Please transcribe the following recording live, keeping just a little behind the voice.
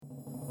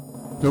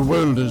The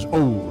world is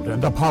old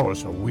and the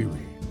powers are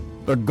weary.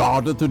 The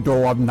god at the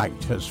door of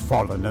night has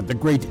fallen, and the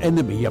great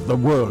enemy of the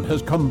world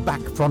has come back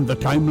from the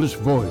timeless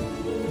void.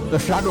 The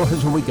shadow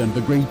has awakened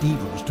the great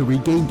evils to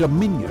regain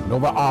dominion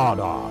over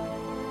Ardar.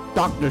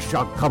 Darkness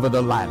shall cover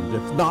the land,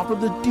 if not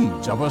with the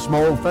deeds of a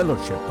small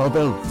fellowship of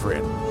elf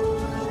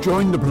friends.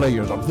 Join the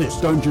players of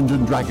this Dungeons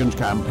 & Dragons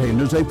campaign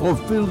as they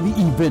fulfill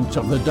the events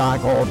of the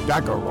Dagor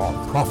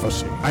Daggeroth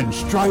prophecy and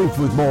strive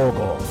with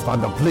Morgoth on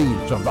the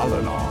plains of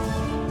Valinor.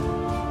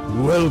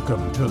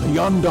 Welcome to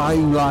the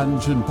Undying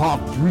Lands in Part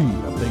 3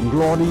 of the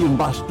Inglorious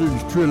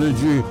Bastards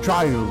trilogy,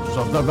 Trials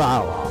of the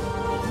Valar.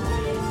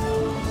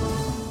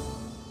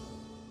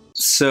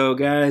 So,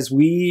 guys,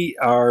 we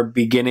are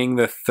beginning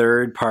the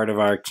third part of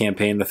our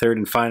campaign, the third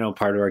and final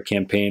part of our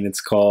campaign.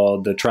 It's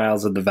called the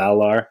Trials of the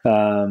Valar.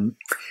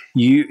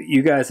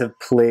 You guys have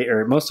played,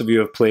 or most of you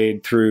have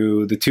played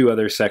through the two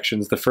other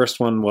sections. The first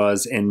one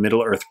was in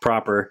Middle-earth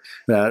proper.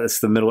 That's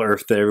the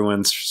Middle-earth that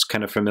everyone's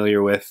kind of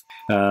familiar with.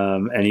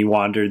 And you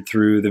wandered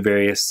through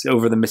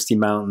over the Misty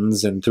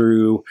Mountains and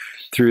through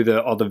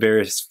all the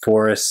various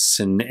forests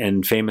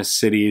and famous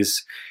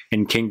cities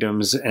and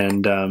kingdoms,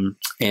 and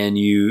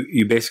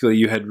you basically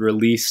you had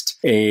released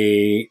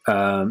you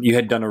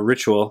had done a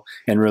ritual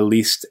and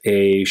released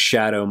a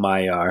shadow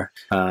Maiar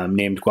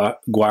named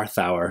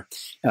Gwarthaur,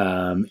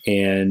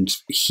 and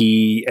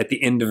he, at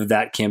the end of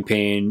that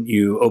campaign,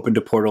 you opened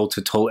a portal to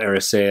Tol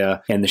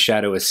Eressëa, and the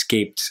shadow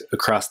escaped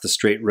across the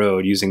straight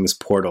road using this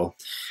portal.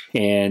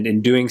 And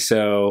in doing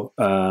so,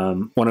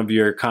 one of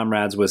your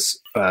comrades was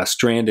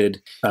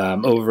stranded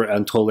over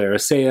on Tol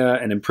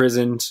Eressëa and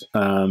imprisoned.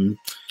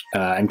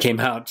 And came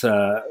out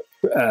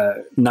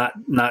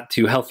not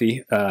too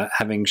healthy,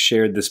 having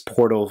shared this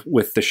portal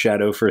with the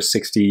shadow for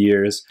 60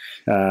 years.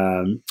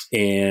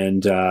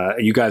 And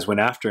you guys went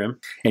after him,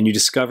 and you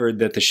discovered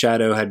that the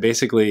shadow had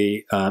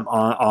basically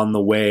on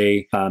the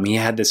way. He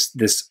had this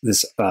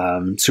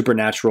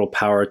supernatural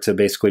power to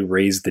basically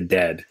raise the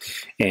dead,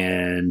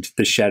 and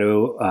the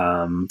shadow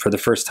for the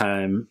first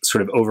time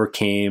sort of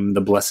overcame the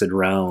Blessed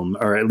Realm,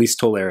 or at least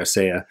Tol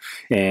Eressëa,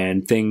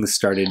 and things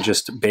started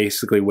just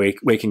basically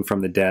waking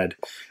from the dead.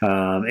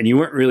 And you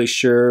weren't really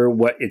sure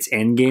what its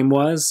end game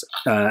was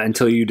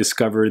until you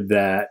discovered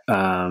that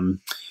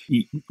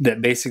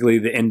that basically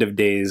the end of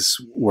days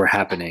were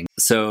happening.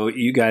 So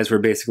you guys were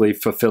basically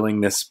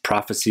fulfilling this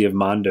prophecy of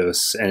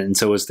Mondos, and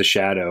so was the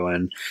shadow.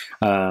 And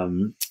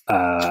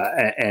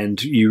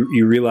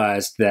you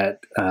realized that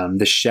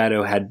the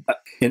shadow had,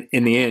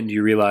 in the end,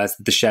 you realized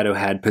that the shadow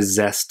had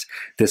possessed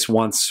this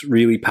once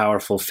really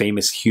powerful,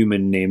 famous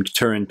human named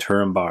Turin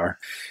Turambar,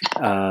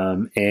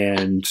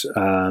 and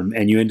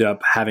you end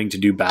up having to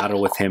do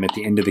battle with him at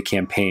the end of the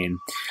campaign.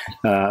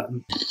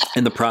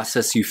 In the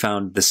process, you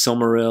found the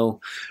Silmaril,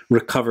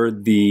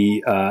 recovered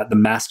the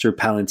Master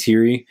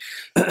Palantiri,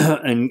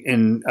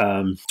 and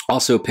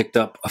also picked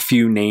up a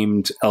few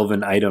named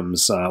elven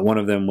items. One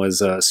of them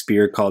was a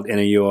spear called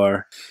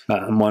Enayor,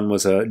 and one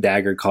was a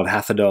dagger called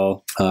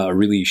Hathadal, a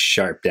really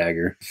sharp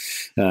dagger,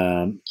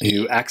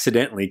 who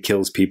accidentally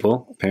kills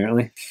people,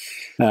 apparently.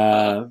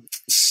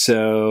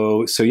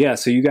 So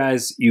you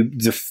guys,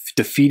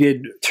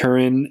 defeated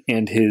Turin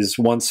and his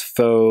once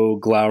foe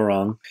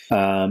Glaurung,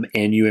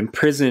 and you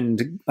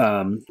imprisoned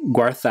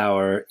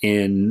Gwarthaur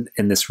in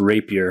this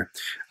rapier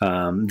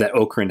that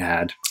Okryn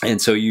had.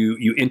 And so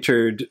you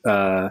entered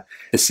the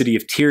city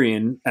of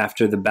Tirion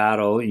after the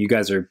battle. You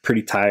guys are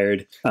pretty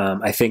tired.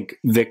 I think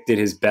Vic did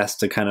his best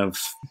to kind of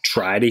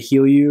try to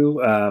heal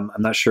you. I'm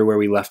not sure where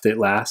we left it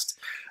last,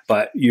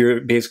 but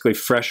you're basically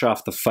fresh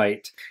off the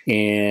fight,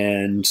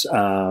 and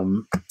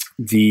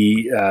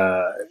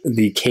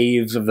the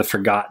caves of the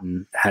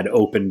Forgotten had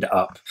opened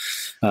up.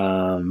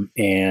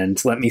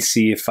 And let me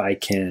see if I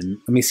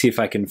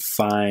can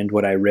find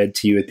what I read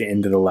to you at the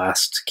end of the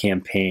last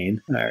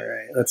campaign. All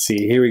right, let's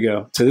see. Here we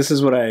go. So this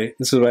is what I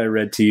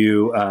read to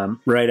you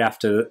right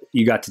after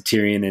you got to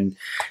Tirion,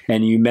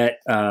 and you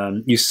met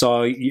you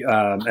saw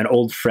an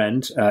old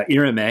friend,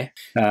 Irame,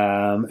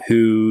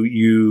 who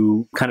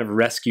you kind of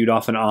rescued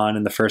off and on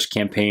in the first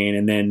campaign,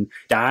 and then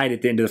died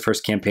at the end of the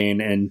first campaign.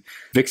 And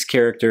Vic's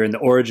character in the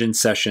origin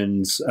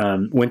sessions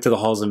went to the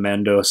halls of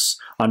Mandos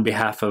on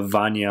behalf of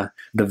Vanya,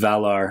 the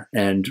Valar,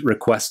 and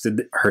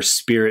requested her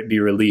spirit be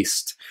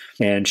released.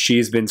 And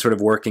she's been sort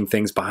of working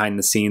things behind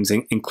the scenes,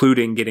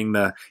 including getting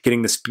the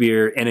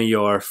spear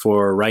Enayor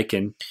for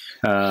Riken.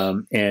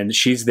 And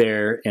she's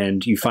there,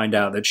 and you find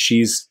out that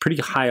she's pretty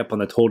high up on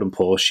the totem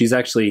pole. She's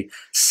actually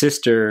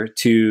sister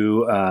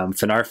to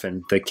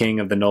Finarfin, the king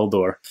of the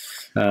Noldor.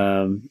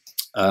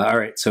 All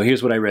right, so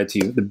here's what I read to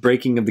you. The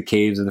breaking of the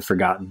caves of the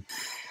Forgotten.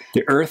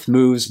 The earth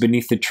moves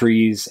beneath the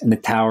trees and the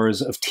towers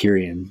of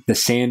Tirion. The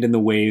sand and the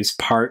waves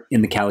part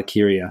in the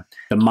Calakiria.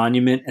 The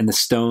monument and the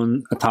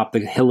stone atop the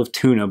hill of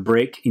Tuna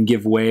break and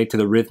give way to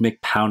the rhythmic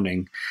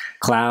pounding.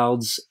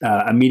 Clouds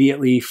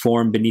immediately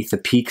form beneath the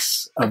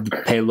peaks of the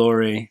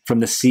Pelore, from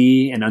the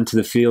sea and unto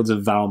the fields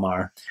of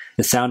Valmar.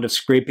 The sound of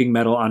scraping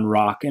metal on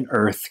rock and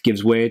earth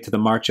gives way to the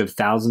march of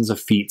thousands of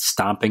feet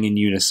stomping in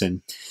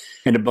unison.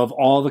 And above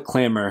all the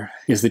clamor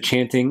is the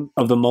chanting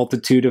of the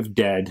multitude of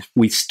dead.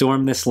 We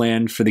storm this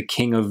land for the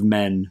king of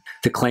men,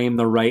 to claim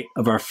the right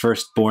of our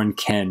firstborn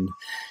kin.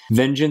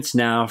 Vengeance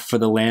now for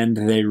the land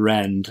they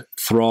rend,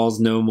 thralls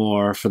no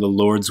more for the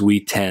lords we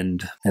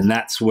tend. And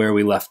that's where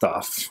we left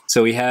off.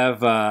 So we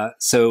have,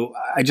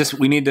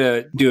 we need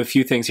to do a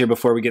few things here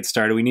before we get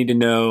started. We need to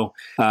know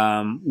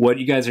what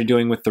you guys are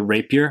doing with the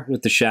rapier,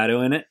 with the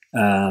shadow in it.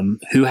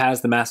 Who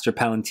has the Master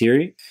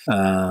Palantiri?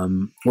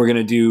 We're going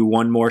to do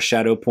one more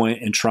shadow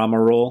point and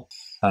trauma roll.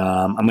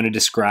 I'm going to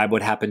describe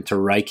what happened to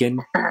Riken,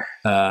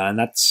 and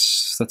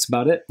that's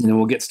about it. And then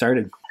we'll get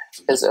started.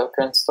 Is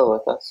Okrin still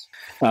with us?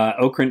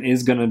 Okrin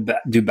is going to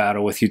do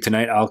battle with you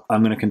tonight.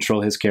 I'm going to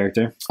control his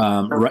character.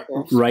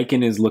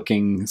 Riken is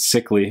looking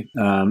sickly.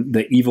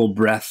 The evil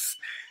breath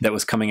that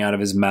was coming out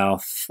of his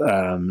mouth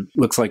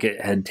looks like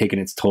it had taken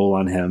its toll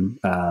on him.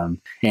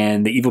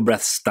 And the evil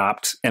breath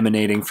stopped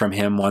emanating from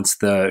him once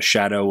the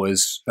shadow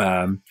was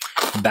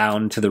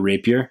bound to the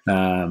rapier.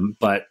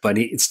 But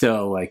it's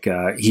still like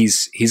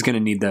he's going to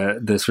need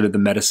the sort of the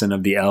medicine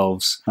of the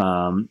elves.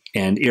 And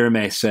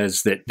Irame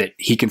says that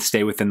he can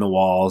stay within the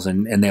walls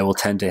and they will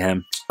tend to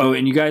him. Oh,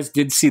 and you guys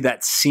did see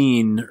that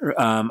scene.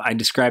 I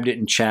described it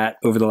in chat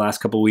over the last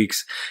couple of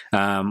weeks,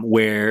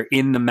 where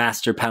in the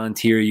Master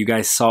Palantiri, you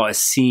guys saw a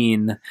scene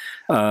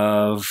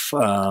of,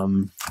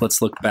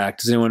 let's look back.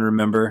 Does anyone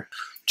remember?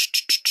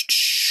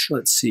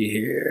 Let's see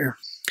here.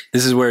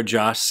 This is where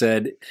Josh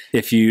said,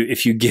 if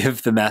you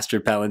give the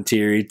Master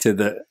Palantiri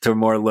to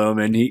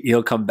Morloman,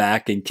 he'll come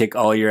back and kick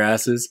all your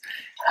asses.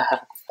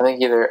 I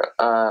think either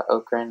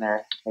Okrin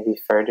or maybe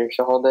Ferder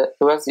should hold it.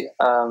 Who has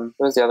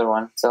the other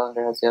one?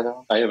 Cylinder has the other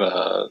one. I have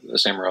the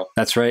Silmaril.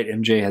 That's right.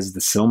 MJ has the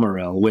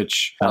Silmaril,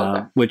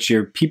 which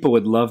your people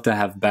would love to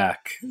have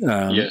back.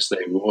 Yes,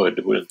 they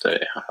would, wouldn't they?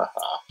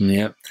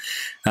 Yep.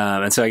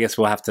 And so I guess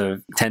we'll have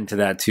to tend to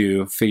that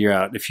to figure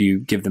out if you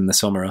give them the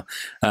Silmaril.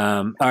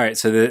 All right.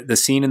 So the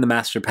scene in the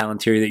Master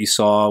Palantiri that you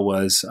saw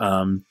was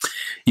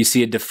you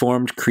see a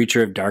deformed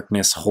creature of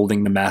darkness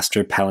holding the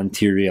Master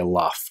Palantiri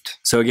aloft.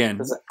 So again,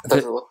 does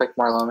it look like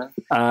Morloman?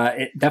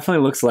 It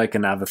definitely looks like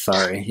an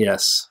Avathari.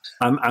 Yes.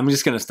 I'm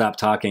just going to stop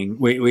talking.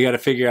 We got to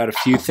figure out a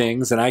few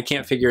things, and I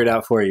can't figure it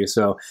out for you.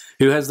 So,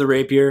 who has the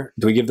rapier?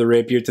 Do we give the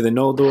rapier to the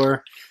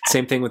Noldor?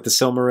 Same thing with the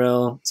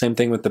Silmaril. Same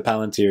thing with the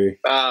Palantiri.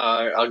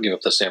 I'll give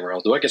up the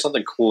Silmaril. Do I get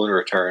something cool in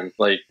return?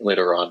 Like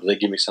later on, do they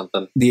give me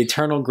something? The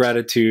eternal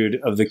gratitude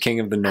of the King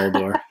of the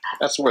Noldor.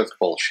 That's worth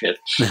bullshit.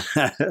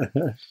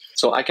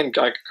 So I can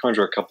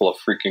conjure a couple of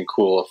freaking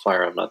cool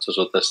fire elementals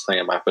with this thing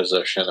in my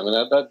possession. I mean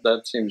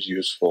that seems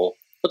useful.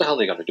 What the hell are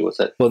they going to do with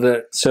it? Well,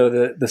 the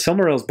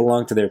Silmarils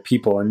belong to their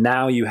people, and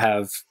now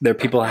their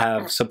people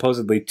have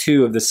supposedly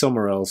two of the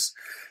Silmarils.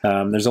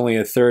 There's only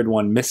a third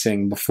one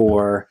missing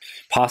before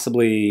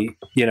possibly,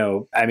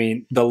 the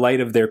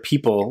light of their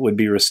people would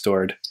be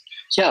restored.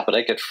 Yeah, but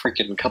I get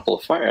freaking couple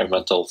of fire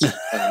elementals.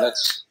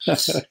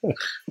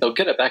 They'll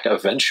get it back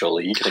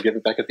eventually. Can I get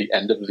it back at the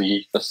end of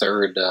the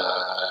third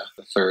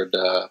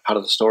part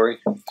of the story?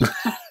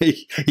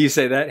 You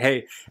say that?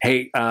 Hey,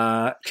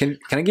 can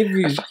I give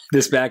you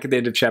this back at the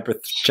end of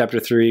chapter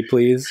 3,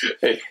 please?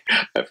 Hey,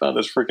 I found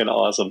this freaking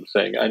awesome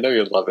thing. I know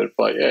you'd love it,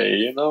 but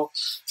hey,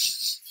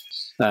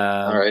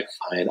 all right,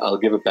 fine. I'll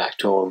give it back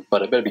to him,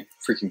 but I better be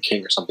freaking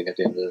king or something at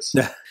the end of this.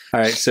 All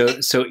right, so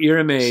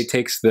Irame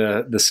takes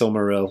the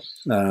Silmaril,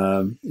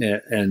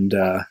 and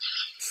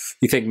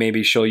you think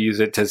maybe she'll use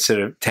it to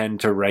sort of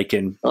tend to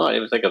Riken. Oh, I didn't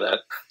even think of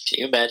that. Can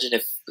you imagine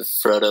if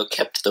Frodo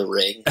kept the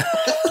ring?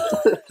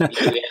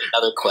 He had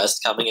another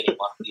quest coming and he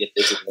wanted the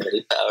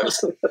invisibility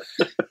powers.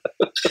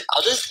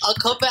 I'll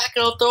come back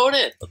and I'll throw it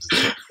in.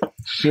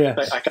 Yeah.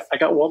 I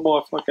got one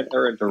more fucking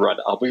errand to run.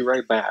 I'll be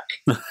right back.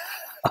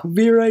 I'll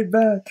be right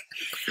back.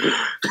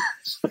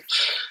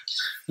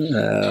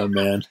 Oh,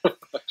 man.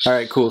 All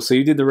right, cool. So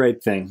you did the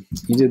right thing.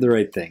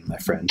 My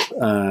friend.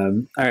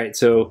 All right,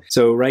 so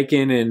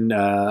Riken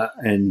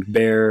and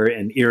Bear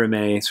and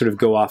Irame sort of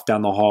go off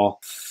down the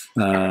hall.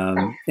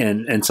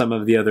 And some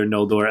of the other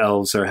Noldor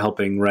elves are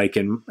helping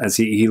Riken as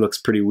he looks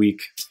pretty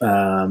weak.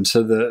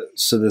 So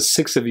the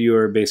six of you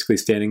are basically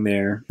standing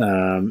there,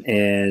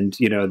 and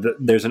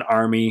there's an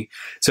army.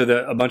 So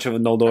a bunch of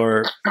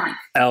Noldor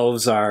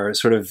elves are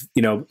sort of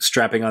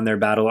strapping on their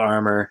battle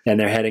armor, and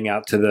they're heading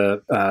out to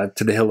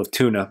the hill of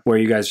Tuna, where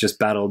you guys just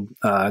battled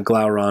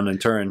Glaurung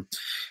and Turin.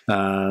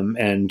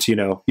 And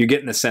you're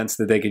getting the sense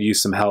that they could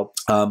use some help.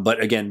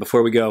 But again,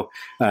 before we go,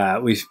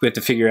 we have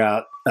to figure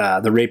out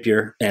the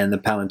rapier and the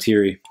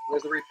Palantiri.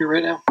 Where's the rapier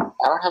right now?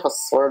 I don't have a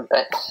sword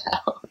right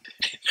now.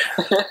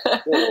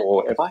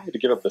 Whoa, if I had to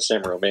give up the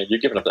Samurai, man, you're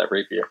giving up that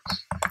rapier.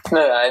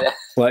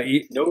 Well,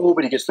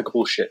 nobody gets the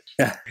cool shit.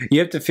 You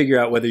have to figure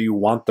out whether you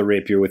want the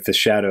rapier with the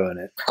shadow in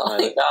it.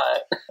 Probably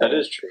not. That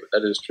is true.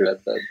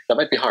 That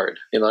might be hard.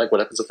 Like,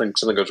 what happens if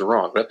something goes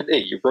wrong? What happened?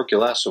 Hey, you broke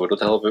your last sword.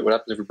 What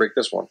happens if you break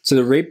this one? So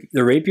the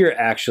rapier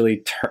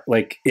actually,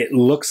 it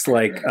looks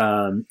like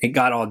it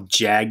got all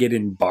jagged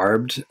and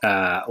barbed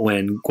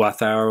when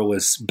Gwathar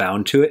was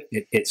bound to it.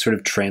 It sort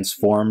of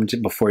transformed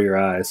before your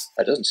eyes.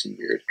 That doesn't seem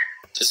weird.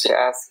 Just To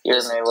ask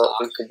Irme what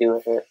we could do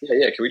with it.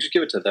 Yeah. Can we just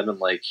give it to them and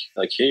like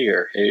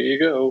here you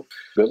go.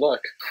 Good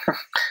luck. I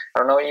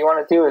don't know what you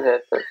want to do with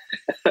it, but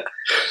We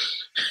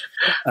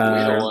don't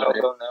Uh, want I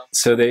it. don't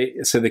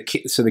know. so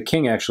the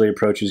king actually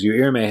approaches you.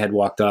 Irme had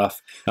walked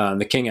off.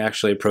 The king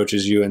actually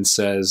approaches you and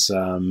says,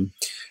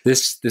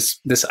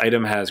 "This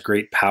item has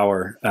great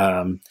power,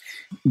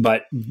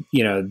 but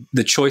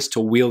the choice to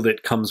wield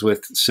it comes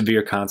with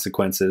severe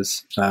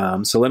consequences.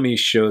 So let me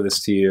show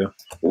this to you.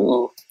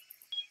 Ooh,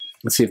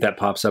 Let's see if that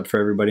pops up for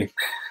everybody.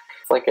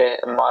 it's like a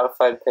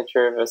modified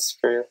picture of a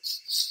screw.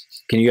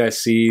 Can you guys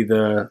see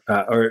the?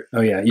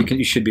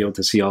 You should be able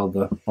to see all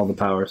the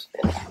powers.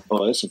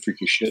 Oh, that's some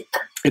freaky shit.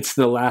 It's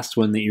the last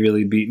one that you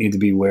really need to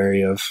be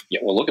wary of. Yeah,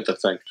 well, look at the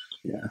thing.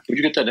 Yeah. Where'd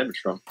you get that image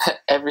from?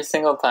 Every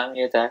single time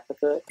you attack with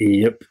it.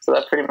 Yep. So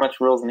that pretty much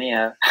rules me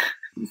out.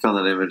 You found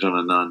that image on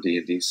a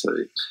non-D&D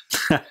site.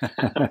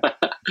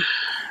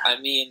 I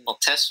mean, well,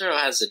 Tessero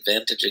has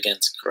advantage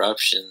against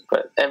corruption.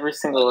 But every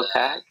single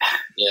attack,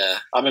 Yeah.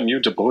 I'm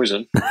immune to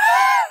poison.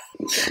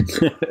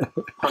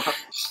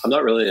 I'm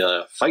not really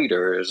a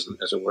fighter, as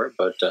it were,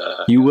 but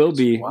You will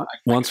be I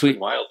once can we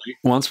swing wildly.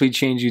 once we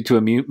change you to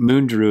a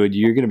moon druid.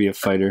 You're going to be a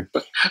fighter.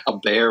 A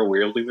bear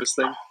wielding this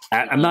thing.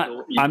 I'm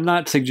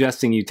not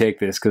suggesting you take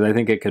this because I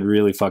think it could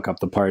really fuck up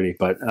the party.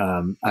 But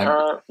I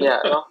don't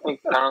think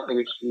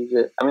we should use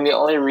it. I mean, the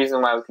only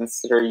reason why I would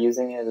consider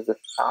using it is if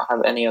I don't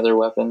have any other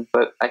weapon.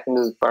 But I can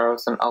just borrow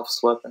some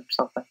elf's weapon or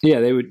something. yeah,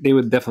 they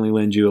would definitely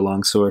lend you a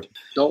long sword.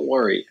 Don't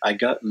worry, I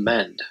got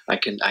mend. I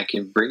can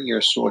bring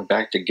your sword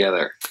back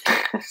together.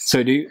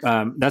 So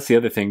that's the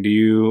other thing. Do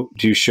you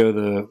show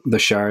the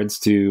shards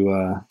to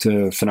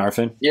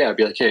Finarfin? Yeah, I'd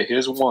be like, hey,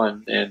 here's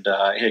one, and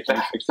hey, can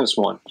you fix this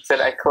one? He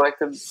said I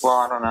collected. Well,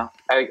 I don't know.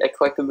 I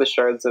collected the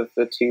shards of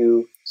the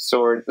two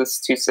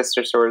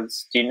sister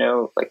swords. Do you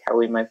know like how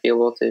we might be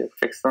able to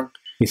fix them?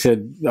 He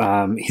said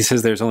he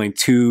says there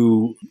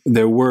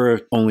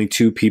were only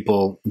two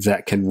people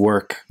that can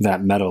work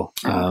that metal.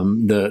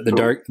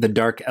 The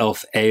dark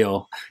elf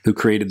Ale, who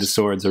created the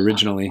swords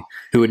originally,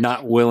 who would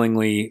not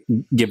willingly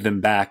give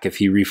them back if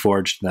he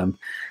reforged them.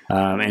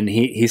 And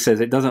he says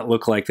it doesn't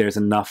look like there's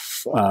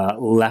enough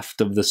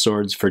left of the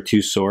swords for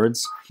two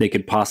swords. They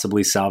could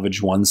possibly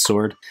salvage one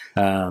sword.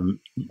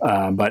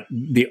 But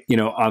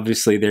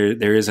obviously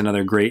there is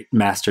another great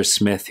master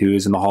smith who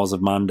is in the halls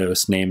of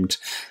Mondos named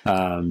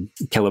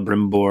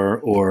Celebrimbor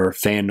or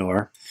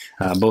Feanor.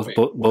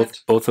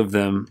 Both of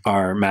them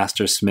are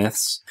master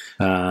smiths.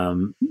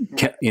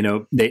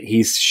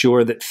 He's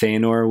sure that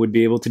Feanor would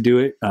be able to do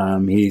it.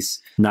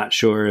 He's not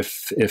sure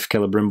if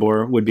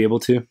Celebrimbor would be able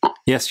to.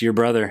 Yes, your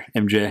brother,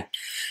 MJ.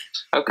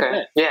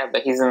 Okay. Yeah,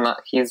 but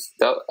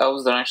the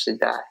elves don't actually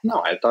die.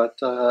 No, I thought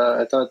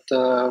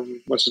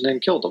what's his name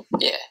killed him.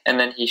 Yeah, and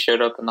then he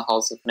showed up in the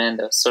halls of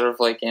Mandos, sort of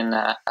like in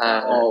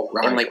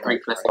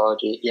Greek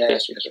mythology.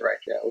 Yes, that's right.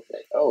 Yeah,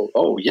 okay.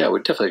 Oh, yeah,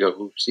 we'd definitely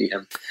go see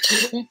him.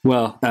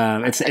 Well,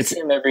 I see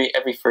him every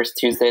first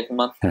Tuesday of the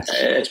month.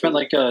 It's been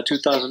like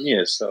 2,000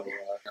 years, so.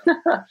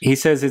 He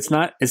says it's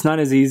not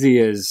as easy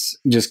as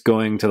just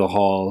going to the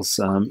halls.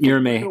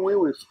 Irme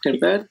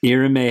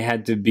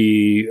had to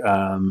be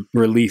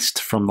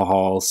released from the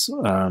halls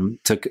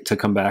to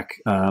come back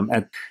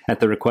at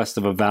the request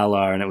of a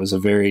Valar, and it was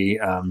it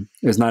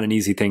was not an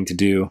easy thing to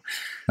do.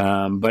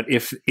 But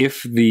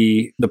if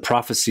the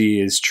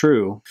prophecy is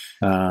true,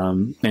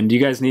 and do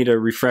you guys need a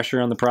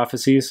refresher on the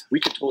prophecies? We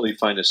could totally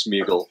find a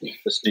Smeagol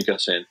to sneak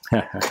us in.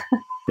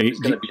 It's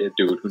gonna be a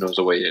dude who knows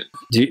the way in.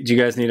 Do you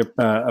guys need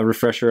a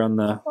refresher on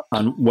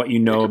what you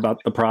know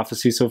about the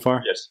prophecy so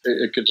far? Yes,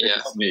 it could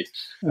help me.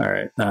 All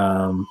right.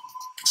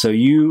 So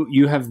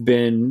you have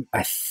been.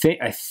 I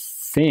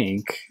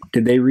think.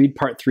 Did they read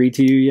part 3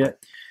 to you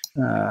yet?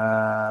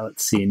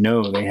 Let's see.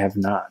 No, they have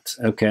not.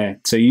 Okay.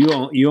 So you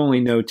only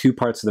know 2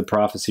 parts of the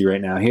prophecy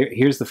right now.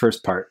 Here's the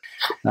first part.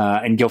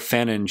 And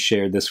Gilfanon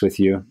shared this with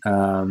you.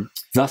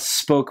 Thus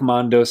spoke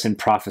Mondos in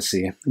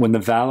prophecy, when the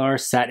Valar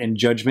sat in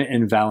judgment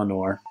in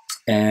Valinor,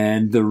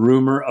 and the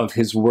rumor of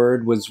his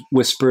word was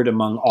whispered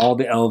among all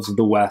the elves of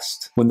the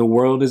west. When the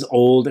world is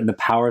old and the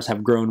powers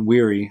have grown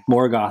weary,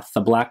 Morgoth,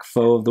 the black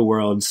foe of the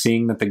world,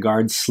 seeing that the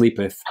guard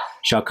sleepeth,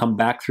 shall come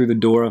back through the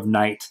door of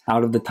night,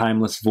 out of the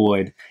timeless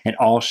void, and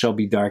all shall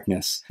be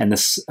darkness. And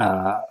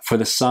for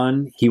the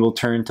sun he will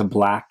turn to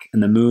black,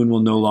 and the moon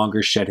will no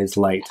longer shed his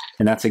light.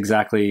 And that's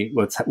exactly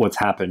what's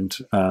happened.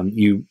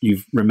 You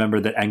remember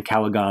that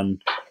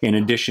Ancalagon, in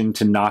addition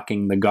to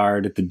knocking the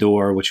guard at the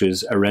door, which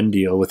was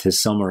Erendil with his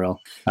Silmaril,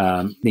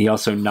 he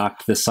also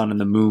knocked the sun and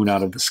the moon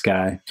out of the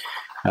sky.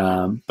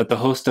 But the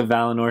host of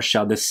Valinor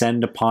shall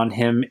descend upon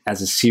him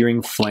as a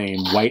searing flame,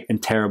 white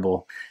and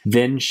terrible.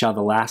 Then shall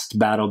the last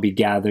battle be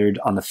gathered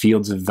on the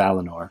fields of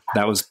Valinor.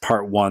 That was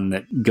part 1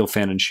 that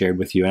Gilfanon shared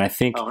with you, and I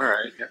think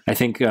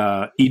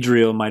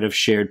Idril might have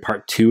shared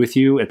part 2 with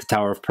you at the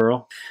Tower of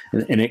Pearl.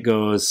 And it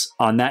goes,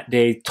 on that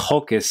day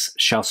Tulkas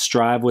shall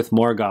strive with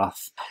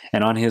Morgoth,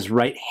 and on his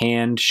right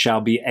hand shall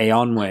be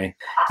Eonwe,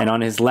 and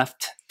on his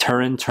left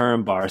Turin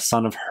Turambar,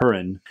 son of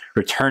Hurin,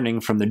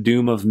 returning from the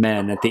doom of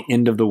men at the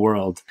end of the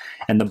world.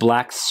 And the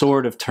black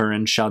sword of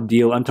Turin shall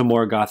deal unto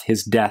Morgoth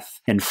his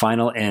death and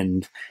final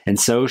end. And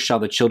so shall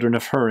the children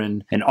of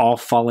Hurin and all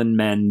fallen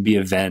men be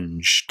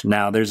avenged.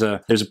 Now, there's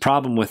a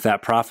problem with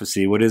that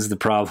prophecy. What is the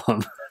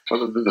problem?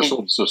 Well,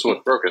 the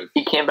sword's broken.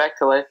 He came back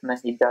to life and then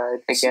he died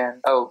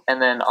again. Oh,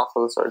 and then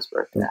also the sword's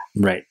broken.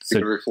 Right. You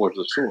can reforge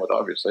the sword,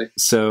 obviously.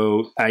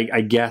 So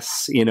I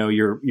guess,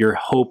 your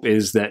hope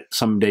is that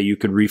someday you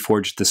could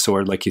reforge the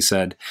sword, like you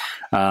said.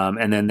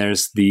 And then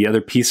there's the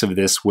other piece of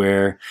this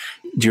where,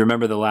 do you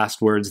remember the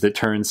last words that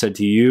Turin said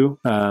to you,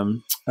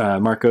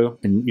 Marco,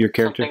 and your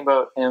character? Something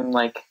about him,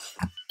 like,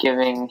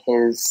 giving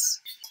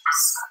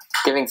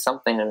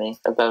something to me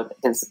about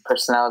his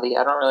personality.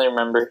 I don't really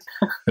remember.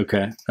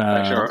 Okay.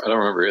 Actually, I don't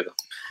remember either.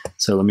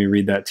 So let me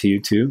read that to you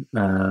too.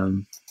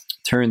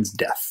 Turin's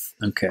death.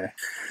 Okay.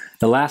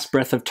 The last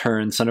breath of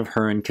Turin, son of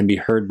Hurin, can be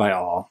heard by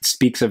all. It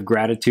speaks of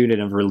gratitude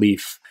and of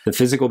relief. The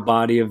physical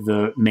body of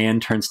the man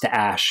turns to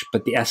ash,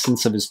 but the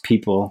essence of his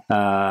people...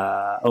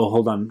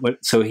 hold on.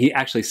 So he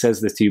actually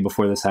says this to you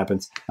before this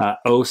happens.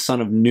 O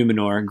son of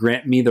Numenor,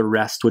 grant me the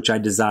rest which I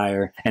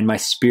desire, and my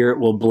spirit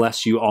will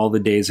bless you all the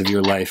days of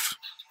your life.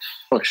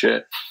 Oh,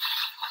 shit.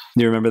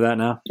 Do you remember that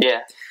now? Yeah.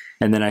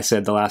 And then I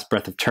said, the last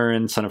breath of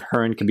Turin, son of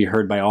Hurin, can be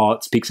heard by all.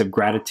 It speaks of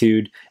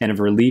gratitude and of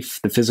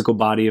relief. The physical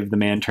body of the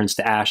man turns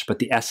to ash, but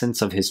the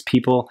essence of his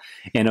people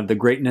and of the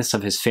greatness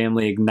of his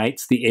family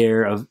ignites the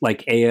air of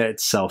like Ea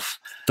itself.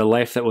 The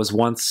life that was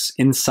once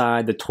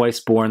inside the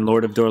twice-born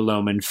Lord of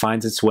Dor-lómin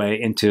finds its way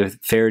into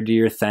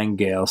Fëandir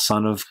Thangale,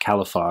 son of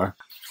Califar.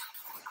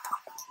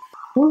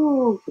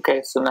 Woo!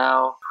 Okay, so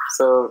now,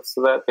 so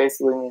that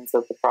basically means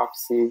that the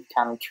prophecy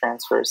kind of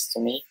transfers to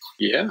me.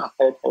 Yeah.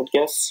 I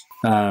guess.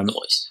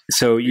 Noise.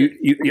 So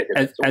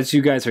as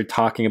you guys are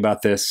talking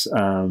about this,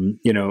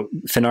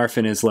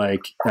 Finarfin is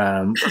like,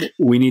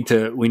 we need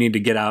to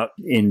get out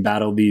and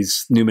battle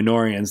these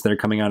Numenorians that are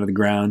coming out of the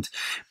ground.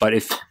 But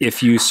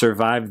if you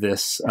survive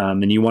this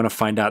and you want to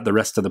find out the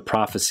rest of the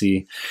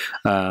prophecy,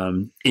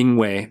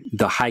 Ingwe,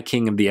 the High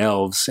King of the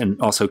Elves and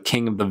also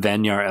King of the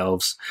Vanyar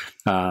Elves,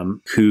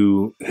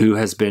 who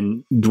has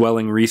been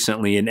dwelling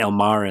recently in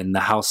Elmarin,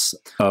 the house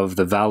of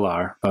the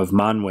Valar of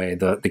Manwë,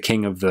 the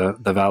king of the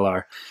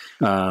Valar.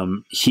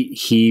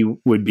 He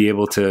would be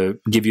able to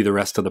give you the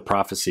rest of the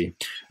prophecy,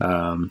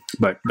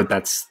 but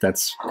that's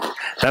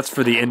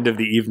for the end of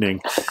the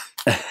evening.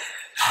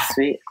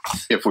 Sweet.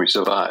 If we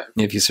survive.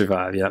 If you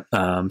survive, yeah.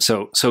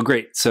 So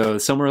great. So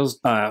Silmarill's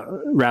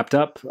wrapped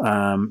up.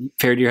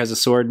 Fëandir has a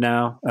sword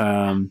now.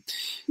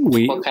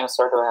 What kind of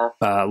sword do I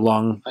have?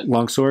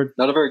 Long sword.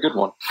 Not a very good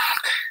one.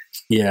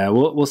 Yeah,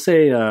 we'll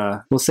say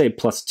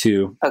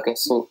 +2. Okay,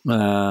 so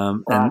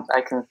And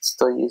I can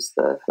still use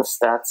the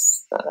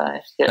stats that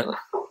I get.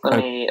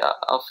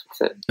 I'll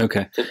fix it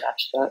okay. to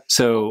match that.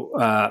 So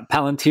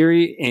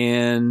Palantiri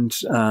and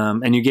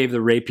you gave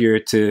the rapier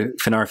to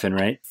Finarfin,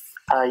 right?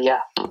 Yeah,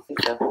 I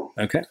think so.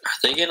 Okay. Are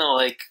they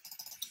gonna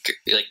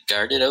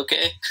guard it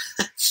okay?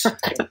 I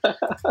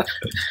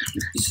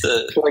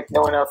feel like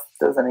no one else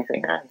does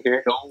anything around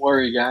here. Don't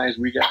worry, guys.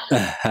 We got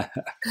it.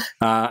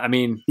 I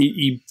mean,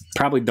 you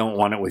probably don't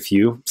want it with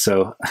you,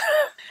 so...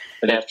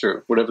 That's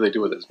true. Whatever they do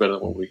with it is better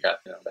than what we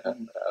got. They have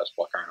us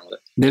walk around with it.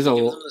 There's Give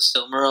them the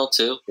Silmaril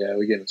too? Yeah,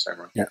 we get the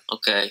Silmaril. Yeah.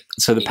 Okay.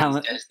 So the These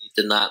Palant... guys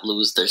need to not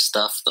lose their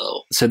stuff,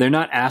 though. So they're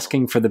not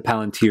asking for the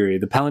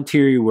Palantiri. The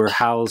Palantiri were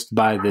housed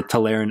by the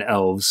Teleran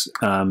elves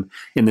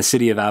in the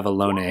city of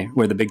Avalone,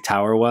 where the big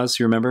tower was,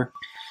 you remember?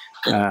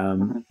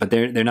 But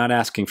they're not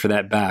asking for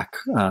that back.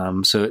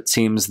 So it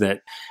seems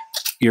that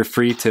you're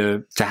free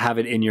to have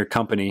it in your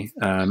company.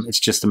 It's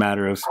just a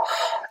matter of...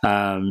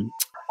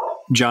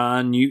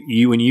 John,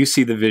 you when you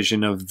see the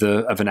vision of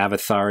an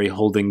Avathari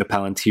holding the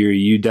Palantiri,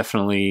 you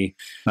definitely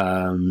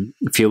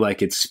feel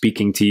like it's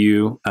speaking to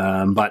you.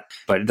 But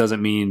it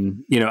doesn't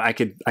mean, I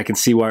could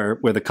see where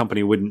the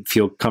company wouldn't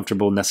feel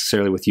comfortable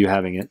necessarily with you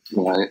having it.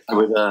 Yeah, I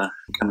would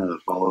kind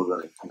of follow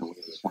the kind of what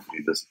the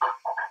company does.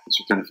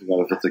 So trying to figure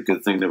out if it's a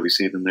good thing that we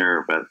see it in there or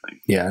a bad thing.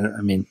 Yeah,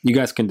 I mean, you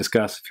guys can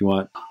discuss if you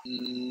want.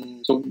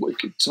 So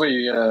could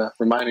somebody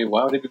remind me,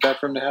 why would it be bad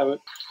for him to have it?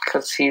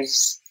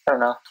 Because I don't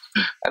know.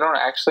 I don't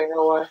actually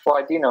know why. Well,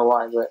 I do know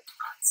why, but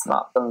it's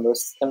not the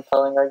most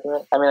compelling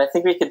argument. I mean, I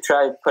think we could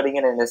try putting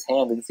it in his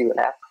hand and see what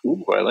happens.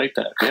 Ooh, I like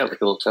that. Yeah,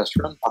 like a little test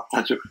run. I'll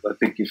touch it with my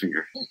pinky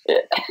finger. Yeah.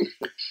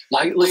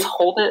 Lightly. Just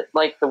hold it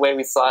like the way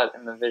we saw it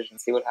in the vision.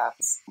 See what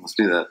happens. Let's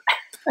do that.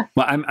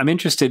 Well, I'm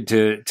interested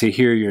to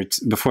hear your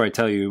before I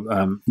tell you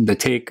the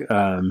take.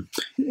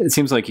 It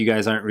seems like you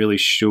guys aren't really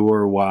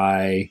sure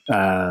why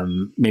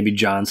maybe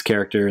John's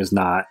character is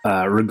not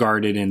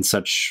regarded in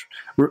such.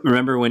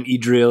 Remember when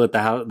Idril at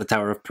the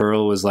Tower of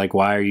Pearl was like,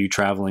 "Why are you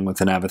traveling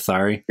with an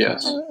Avathari?"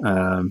 Yes.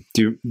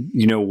 Do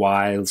you know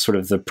why sort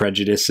of the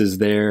prejudice is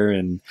there?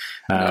 And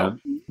No.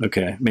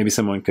 Okay, maybe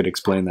someone could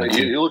explain that.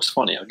 He looks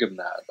funny. I'll give him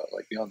that. But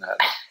beyond that,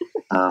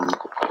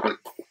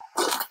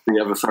 the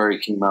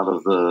Avathari came out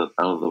of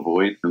the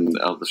void and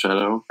out of the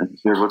shadow. And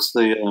here, what's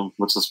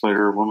the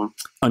spider woman?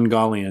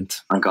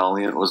 Ungoliant.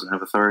 Ungoliant was an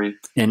Avathari.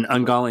 And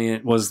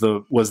Ungoliant was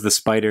the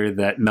spider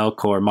that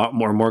Melkor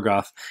or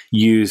Morgoth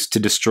used to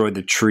destroy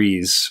the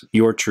trees,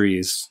 your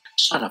trees.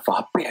 Son of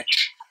a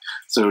bitch.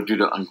 So due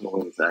to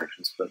Ungoliant's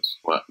actions, that's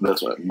what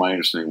my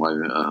understanding why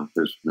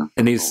there's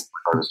and these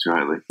too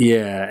highly.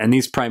 Yeah, and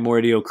these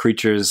primordial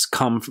creatures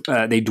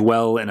they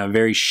dwell in a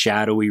very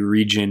shadowy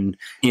region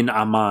in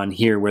Aman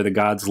here, where the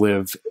gods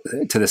live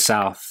to the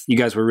south. You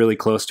guys were really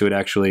close to it,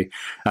 actually,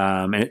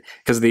 and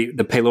because the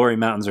Pelori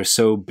Mountains are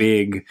so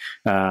big,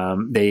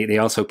 they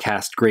also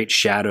cast great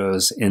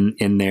shadows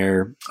in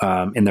their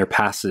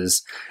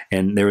passes.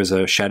 And there was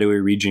a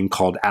shadowy region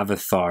called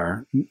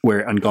Avathar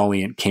where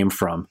Ungoliant came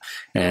from,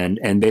 and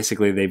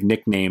basically they've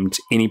nicknamed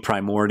any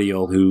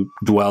primordial who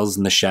dwells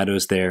in the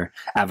shadows there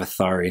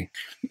Avathari.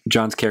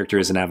 John's character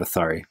is an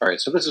Avathari. All right,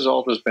 so this has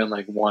all just been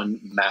like one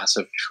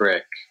massive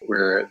trick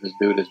where this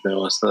dude has been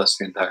with us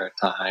the entire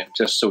time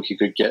just so he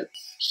could get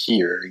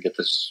here and get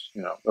this,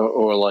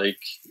 or like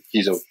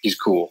he's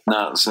cool.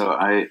 No, so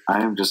I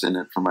am just in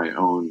it for my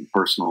own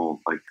personal,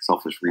 like,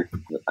 selfish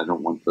reason. I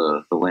don't want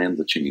the land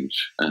to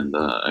change, and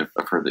I've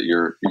heard that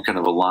you kind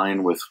of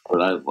align with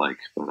what I like,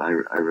 but I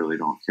really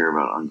don't care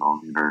about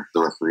Ungoliant or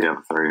the rest of the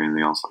Avatar or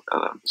anything else like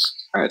that.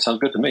 All right, sounds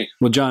good to me.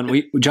 Well, John,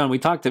 we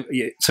talked.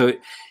 So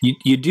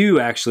you do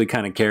actually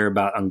kind of care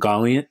about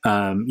Ungoliant.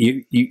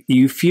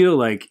 You feel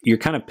like you're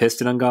kind of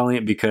pissed at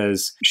Ungoliant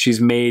because she's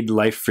made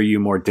life for you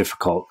more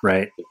difficult,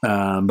 right?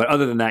 But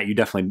other than that, you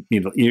definitely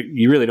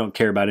you really don't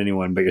care about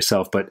anyone but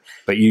yourself. But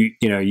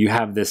you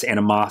have this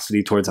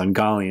animosity towards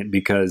Ungoliant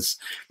because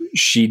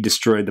she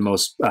destroyed the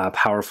most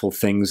powerful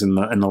things in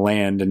the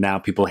land, and now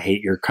people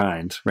hate your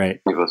kind,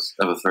 right? Give us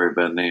have a very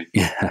bad name.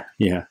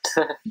 Yeah.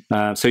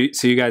 So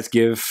you guys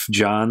give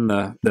John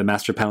the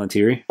Master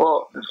Palantiri?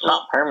 Well,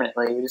 not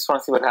permanently. We just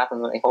want to see what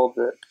happens when he holds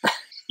it.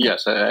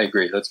 Yes, I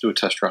agree. Let's do a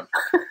test run.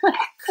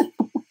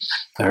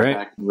 All right.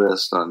 Back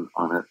wrist on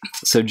it.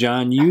 So,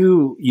 John,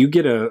 you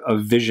get a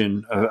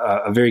vision,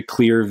 a very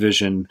clear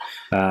vision,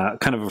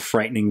 kind of a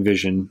frightening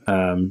vision.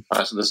 So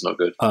this is no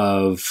good.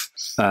 Of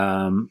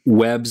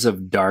webs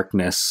of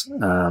darkness,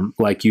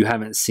 like you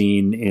haven't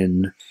seen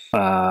in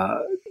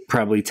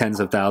probably tens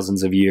of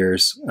thousands of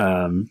years,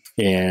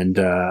 and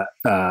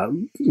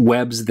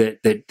webs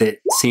that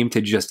seem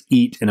to just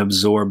eat and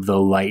absorb the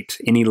light,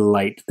 any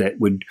light that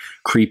would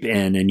creep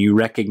in, and you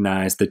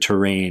recognize the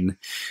terrain.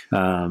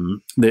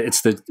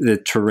 It's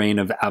the terrain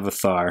of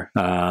Avathar,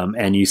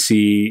 and you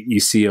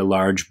see a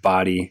large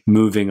body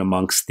moving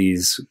amongst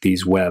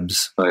these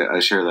webs.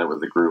 I share that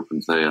with the group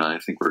and say, I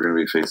think we're going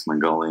to be facing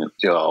Ungoliant.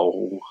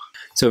 Yo.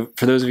 So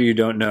for those of you who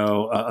don't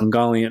know,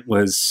 Ungoliant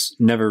was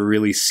never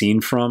really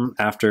seen from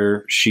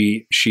after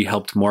she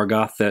helped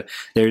Morgoth.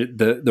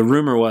 The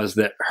rumor was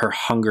that her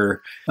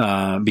hunger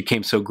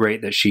became so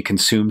great that she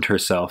consumed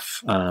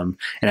herself. And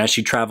as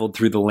she traveled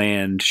through the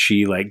land,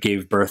 she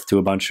gave birth to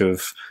a bunch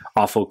of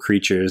awful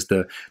creatures.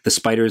 The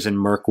spiders in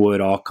Mirkwood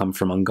all come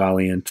from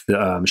Ungoliant.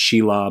 The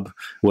Shelob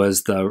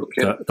was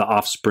the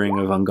offspring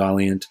of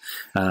Ungoliant.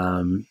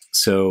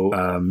 So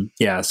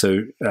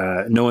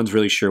no one's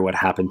really sure what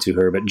happened to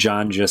her, but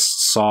John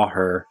just saw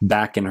her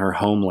back in her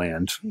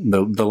homeland,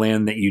 the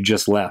land that you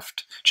just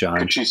left, John.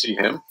 Could she see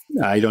him?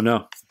 I don't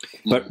know.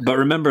 But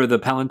remember, the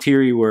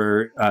Palantiri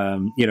were,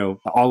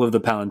 all of the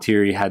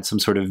Palantiri had some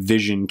sort of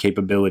vision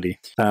capability.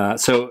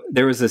 So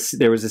there was a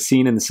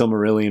scene in the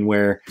Silmarillion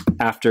where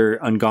after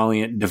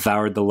Ungoliant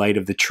devoured the light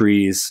of the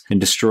trees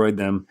and destroyed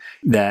them,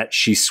 that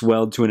she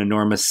swelled to an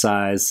enormous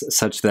size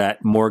such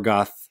that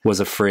Morgoth was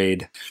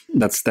afraid.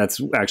 That's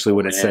actually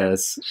what it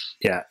says.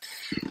 Yeah.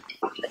 Can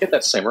I get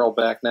that Samurel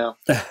back now?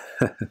 All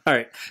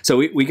right. So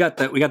we got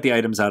the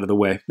items out of the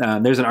way.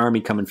 There's an army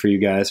coming for you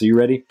guys. Are you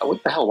ready?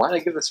 What the hell? Why did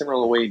I give the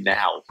Samurel away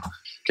now?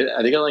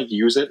 Are they gonna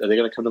use it? Are they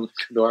gonna come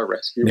to our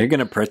rescue? They're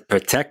gonna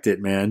protect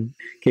it, man,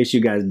 in case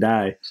you guys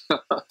die.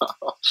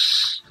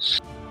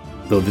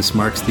 Though this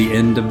marks the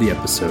end of the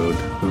episode,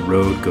 the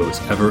road goes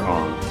ever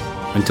on.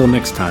 Until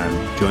next time,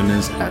 join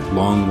us at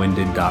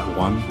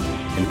longwinded.one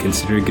and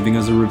consider giving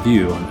us a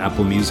review on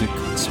Apple Music,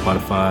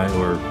 Spotify,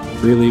 or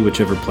really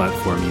whichever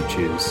platform you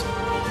choose.